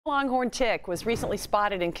Longhorn tick was recently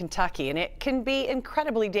spotted in Kentucky, and it can be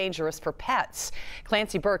incredibly dangerous for pets.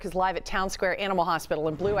 Clancy Burke is live at Towne Square Animal Hospital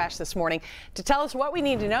in Blue Ash this morning to tell us what we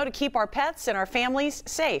need to know to keep our pets and our families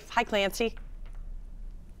safe. Hi, Clancy.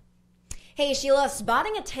 Hey, Sheila,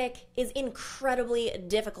 spotting a tick is incredibly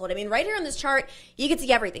difficult. I mean, right here on this chart, you can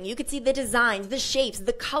see everything. You can see the designs, the shapes,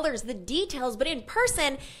 the colors, the details, but in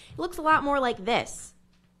person, it looks a lot more like this.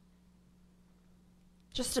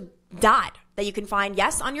 Just a dot that you can find,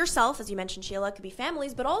 yes, on yourself, as you mentioned, Sheila, it could be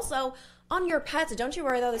families, but also on your pets. Don't you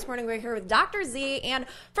worry, though. This morning we're here with Dr. Z. And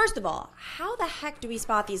first of all, how the heck do we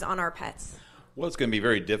spot these on our pets? Well, it's going to be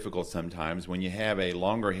very difficult sometimes. When you have a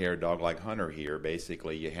longer hair dog like Hunter here,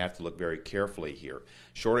 basically you have to look very carefully here.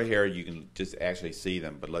 Shorter hair, you can just actually see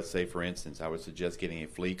them. But let's say, for instance, I would suggest getting a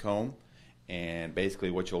flea comb. And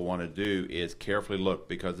basically what you'll want to do is carefully look,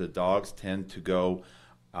 because the dogs tend to go,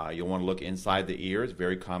 you'll want to look inside the ears.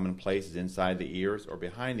 Very common place is inside the ears or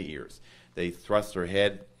behind the ears. They thrust their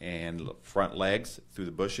head and front legs through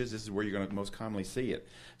the bushes. This is where you're going to most commonly see it.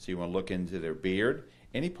 So you want to look into their beard.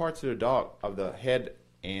 Any parts of the dog, of the head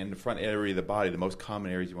and the front area of the body, the most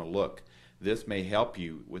common areas you want to look. This may help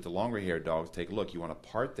you with the longer hair dogs. Take a look. You want to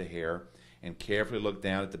part the hair and carefully look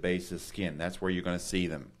down at the base of the skin. That's where you're going to see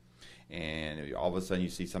them. And all of a sudden you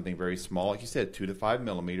see something very small, like you said, 2 to 5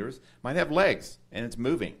 millimeters, might have legs and it's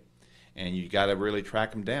moving. And you got to really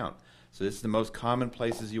track them down. So this is the most common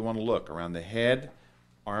places you want to look: around the head,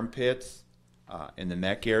 armpits, in the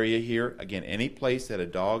neck area here. Again, any place that a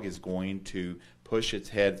dog is going to push its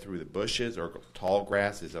head through the bushes or tall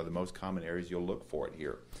grasses are the most common areas you'll look for it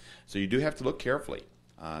here. So you do have to look carefully.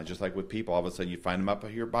 Just like with people, all of a sudden you find them up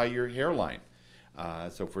here by your hairline.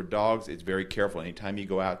 So for dogs, it's very careful. Anytime you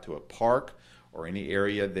go out to a park or any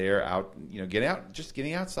area there, out, just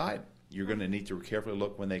getting outside, you're going to need to carefully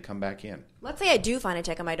look when they come back in. Let's say I do find a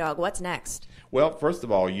tick on my dog. What's next? Well, first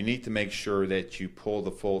of all, you need to make sure that you pull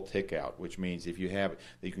the full tick out, which means if you have,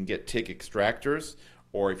 you can get tick extractors,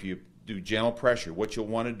 or if you do gentle pressure. What you'll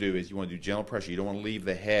want to do is you want to do gentle pressure. You don't want to leave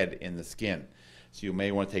the head in the skin. So you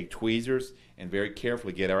may want to take tweezers and very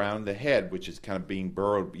carefully get around the head, which is kind of being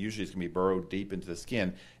burrowed. Usually it's going to be burrowed deep into the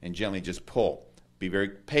skin, and gently just pull. Be very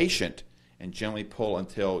patient and gently pull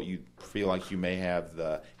until you feel like you may have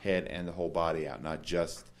the head and the whole body out, not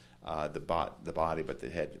just the body, but the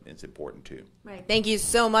head. It's important too. Right. Thank you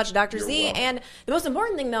so much, Dr. You're Z. welcome. And the most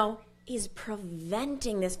important thing, though, is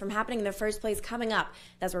preventing this from happening in the first place coming up.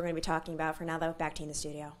 That's what we're going to be talking about. For now, though, back to you in the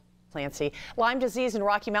studio. Clancy. Lyme disease and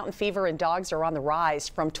Rocky Mountain fever in dogs are on the rise.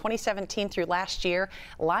 From 2017 through last year,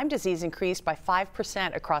 Lyme disease increased by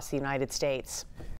 5% across the United States.